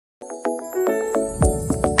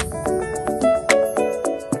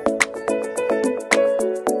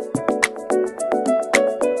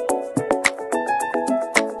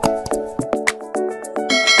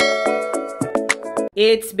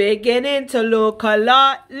It's beginning to look a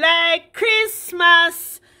lot like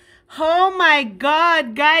Christmas. Oh my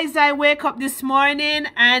God, guys, I wake up this morning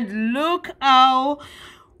and look how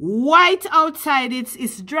white outside.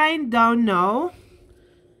 It's drying down now.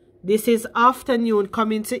 This is afternoon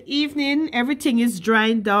coming to evening. Everything is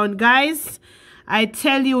drying down, guys. I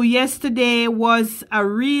tell you, yesterday was a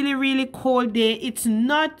really cold day. It's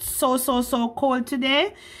not so cold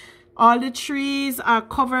today. All the trees are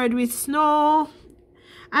covered with snow.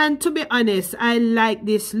 And to be honest, I like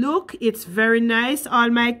this look. It's very nice. All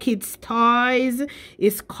my kids' toys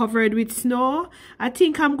is covered with snow. I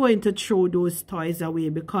think I'm going to throw those toys away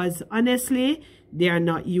because honestly, they are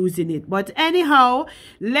not using it. But anyhow,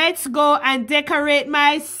 let's go and decorate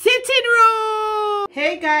my sitting room.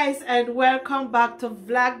 Hey guys, and welcome back to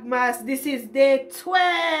Vlogmas. This is day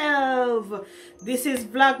 12. This is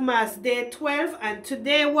Vlogmas day 12, and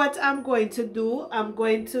today what I'm going to do, I'm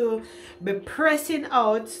going to be pressing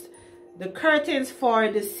out the curtains for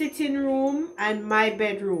the sitting room and my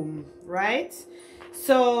bedroom, right?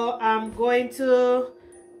 So I'm going to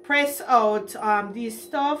press out this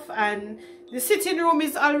stuff, and the sitting room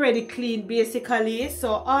is already clean basically,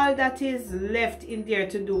 so all that is left in there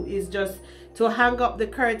to do is just to hang up the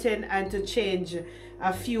curtain and to change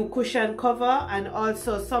a few cushion cover, and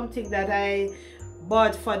also something that I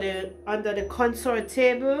bought for the under the console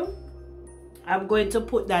table. I'm going to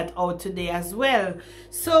put that out today as well.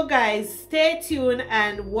 So guys, stay tuned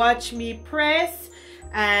and watch me press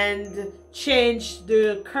and change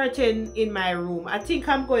the curtain in my room. I think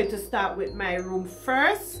I'm going to start with my room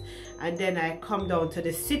first, and then I come down to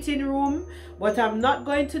the sitting room. But I'm not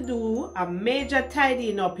going to do a major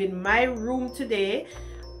tidying up in my room today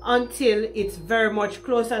until it's very much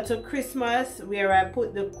closer to Christmas, where I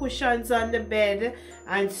put the cushions on the bed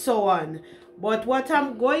and so on. But what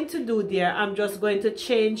I'm going to do there, I'm just going to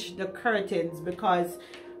change the curtains because,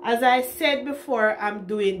 as I said before, I'm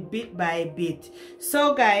doing bit by bit.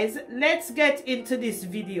 So guys, let's get into this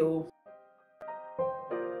video.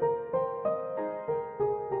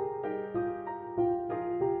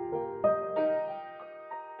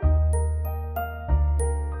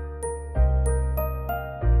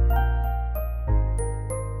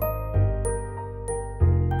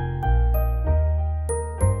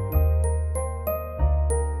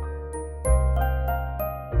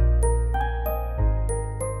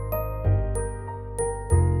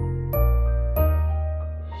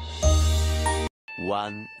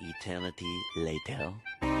 One eternity later.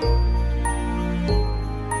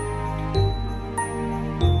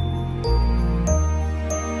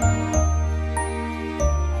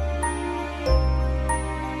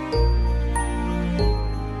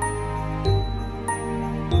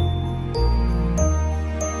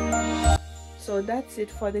 So that's it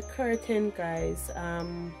for the curtain, guys.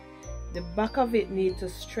 The back of it needs to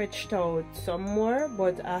stretch out some more,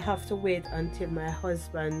 but I have to wait until my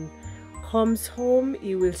husband comes home.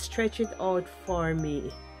 He will stretch it out for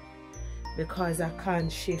me because I can't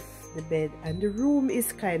shift the bed, and the room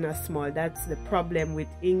is kind of small. That's the problem with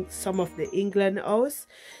some of the England house.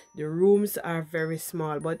 The rooms are very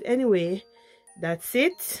small, but anyway, that's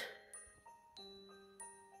it.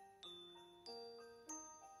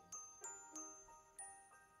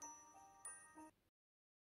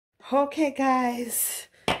 Okay guys,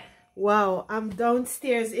 wow, I'm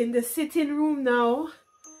downstairs in the sitting room now.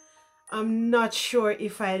 I'm not sure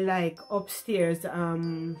if I like upstairs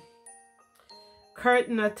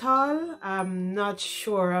curtain at all. I'm not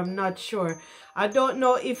sure. I don't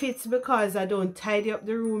know if it's because I don't tidy up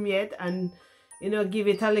the room yet and, you know, give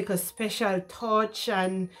it a little special touch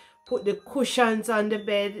and put the cushions on the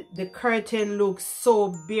bed. The curtain looks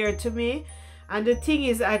so bare to me, and the thing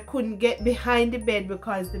is, I couldn't get behind the bed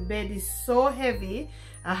because the bed is so heavy.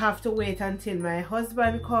 I have to wait until my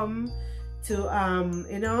husband comes to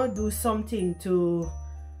you know, do something to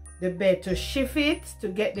the bed to shift it to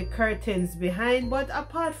get the curtains behind. But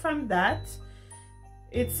apart from that,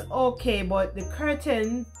 it's okay. But the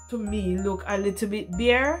curtain to me look a little bit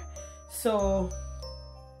bare. So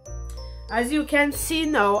as you can see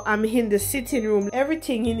now, I'm in the sitting room.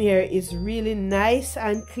 Everything in here is really nice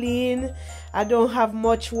and clean. I don't have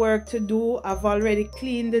much work to do. I've already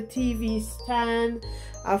cleaned the TV stand.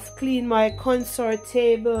 I've cleaned my console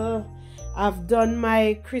table. I've done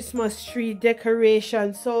my Christmas tree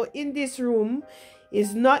decoration. So in this room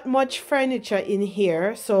is not much furniture in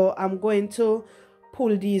here. So I'm going to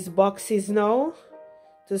pull these boxes now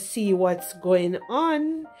to see what's going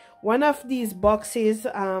on. One of these boxes,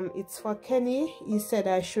 it's for Kenny. He said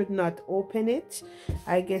I should not open it.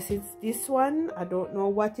 I guess it's this one. I don't know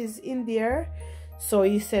what is in there. So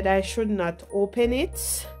he said I should not open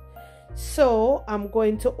it. So I'm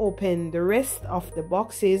going to open the rest of the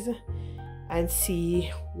boxes and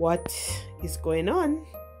see what is going on.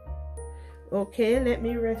 Okay, let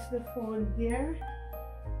me rest the phone there.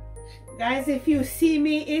 Guys, if you see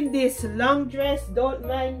me in this long dress, don't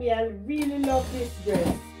mind me. I really love this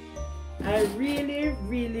dress. I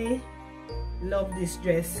really love this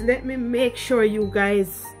dress. Let me make sure you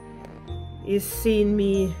guys is seeing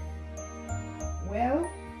me well.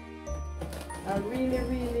 I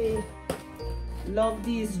really love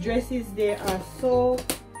these dresses. They are so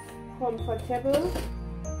comfortable.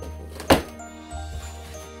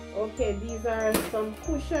 Okay, these are some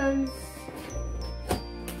cushions.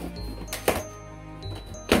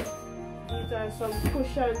 These are some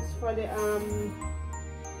cushions for the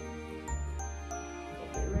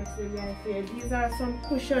these are some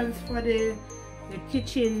cushions for the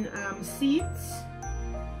kitchen seats.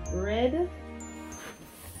 Red.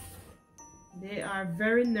 They are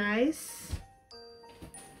very nice.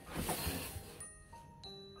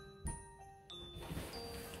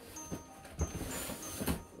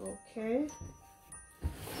 Okay.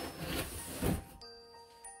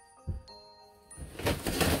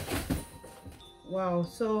 Wow,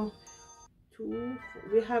 so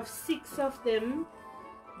we have 6 of them.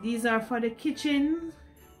 These are for the kitchen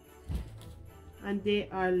and they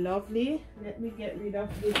are lovely. Let me get rid of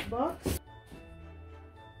this box.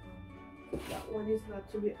 That one is not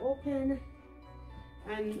to be open,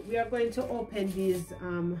 and we are going to open these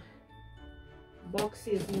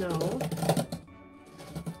boxes now.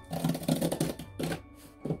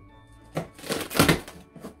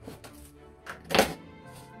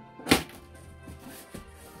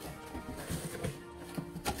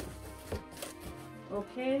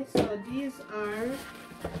 Okay, so these are,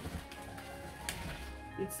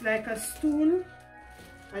 it's like a stool.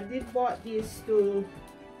 I did bought this stool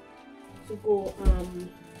to go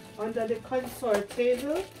under the console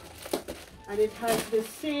table, and it has the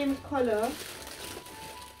same color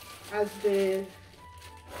as the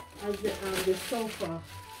sofa.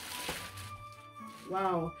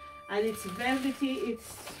 Wow, and it's velvety.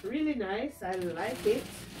 It's really nice. I like it.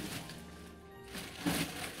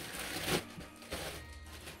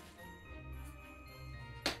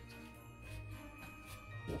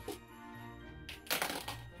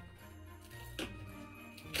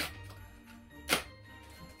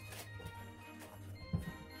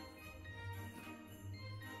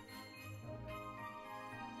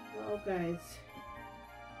 Wow, guys,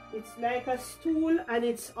 it's like a stool and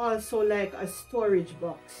it's also like a storage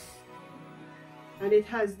box, and it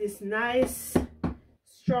has this nice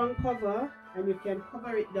strong cover and you can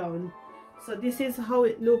cover it down. So this is how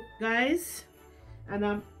it looks, guys, and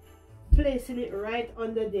I'm placing it right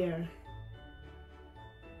under there.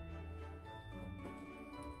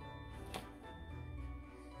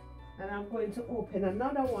 And I'm going to open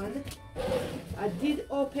another one. I did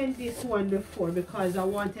open this one before because I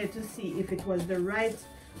wanted to see if it was the right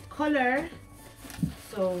color.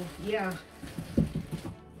 So yeah.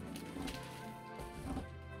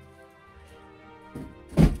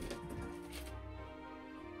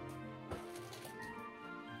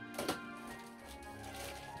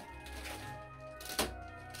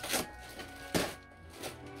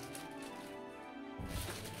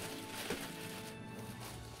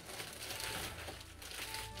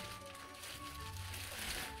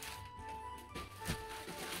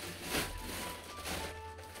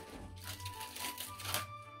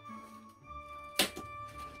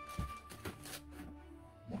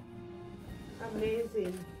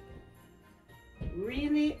 Amazing,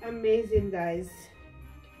 really amazing, guys.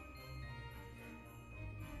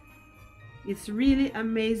 It's really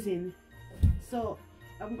amazing. So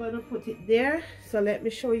I'm gonna put it there. So let me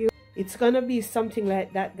show you. It's gonna be something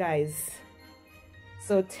like that, guys.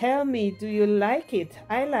 So tell me, do you like it?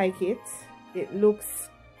 I like it. It looks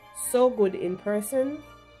so good in person.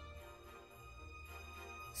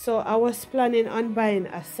 So I was planning on buying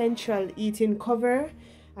a central eating cover,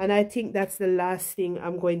 and I think that's the last thing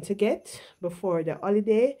I'm going to get before the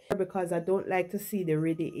holiday, because I don't like to see the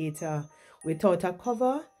radiator without a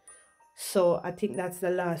cover. So I think that's the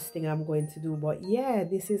last thing I'm going to do. But yeah,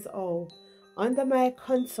 this is all under my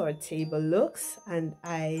consort table looks, and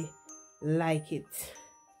I like it.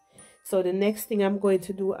 So the next thing I'm going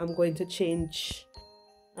to do, I'm going to change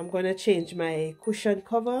my cushion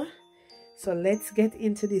cover. So let's get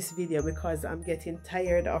into this video because I'm getting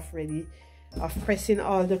tired already of pressing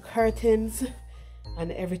all the curtains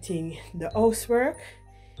and everything. The housework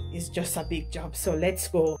is just a big job. So let's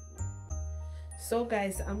go. So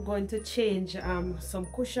guys, I'm going to change some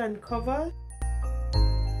cushion cover.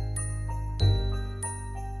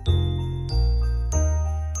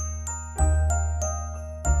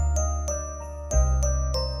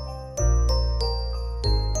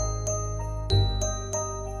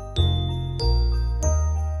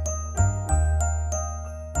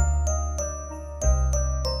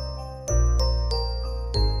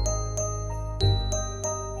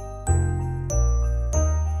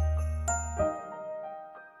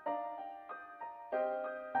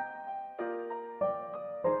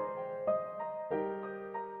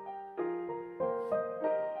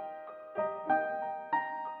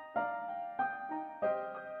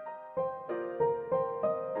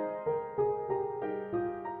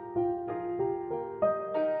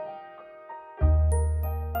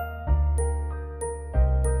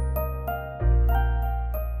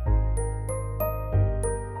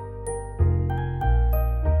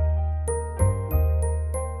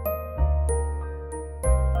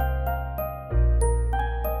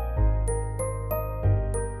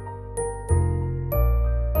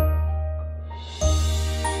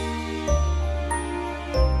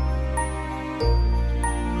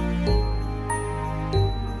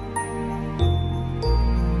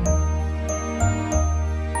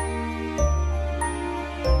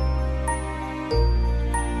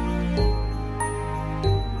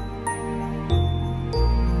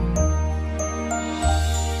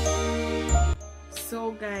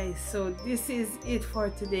 guys, so this is it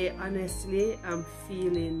for today. Honestly, I'm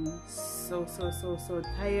feeling so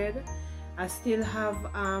tired. I still have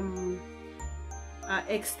an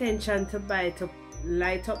extension to buy to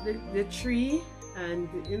light up the tree, and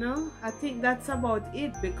you know, I think that's about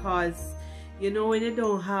it, because you know, when you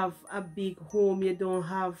don't have a big home, you don't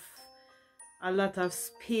have a lot of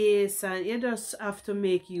space, and you just have to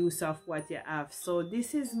make use of what you have. So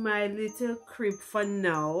this is my little crib for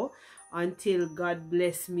now, until God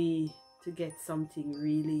bless me to get something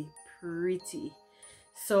really pretty.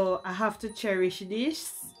 So I have to cherish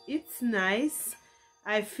this. It's nice.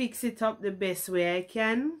 I fix it up the best way I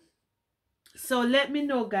can. So let me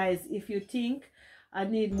know, guys, if you think I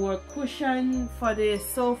need more cushion for the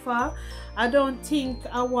sofa. I don't think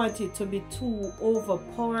I want it to be too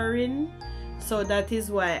overpowering, so that is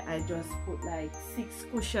why I just put like 6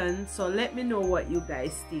 cushions. So let me know what you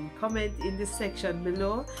guys think. Comment in the section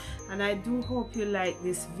below, and I do hope you like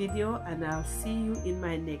this video, and I'll see you in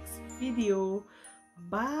my next video.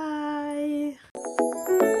 Bye.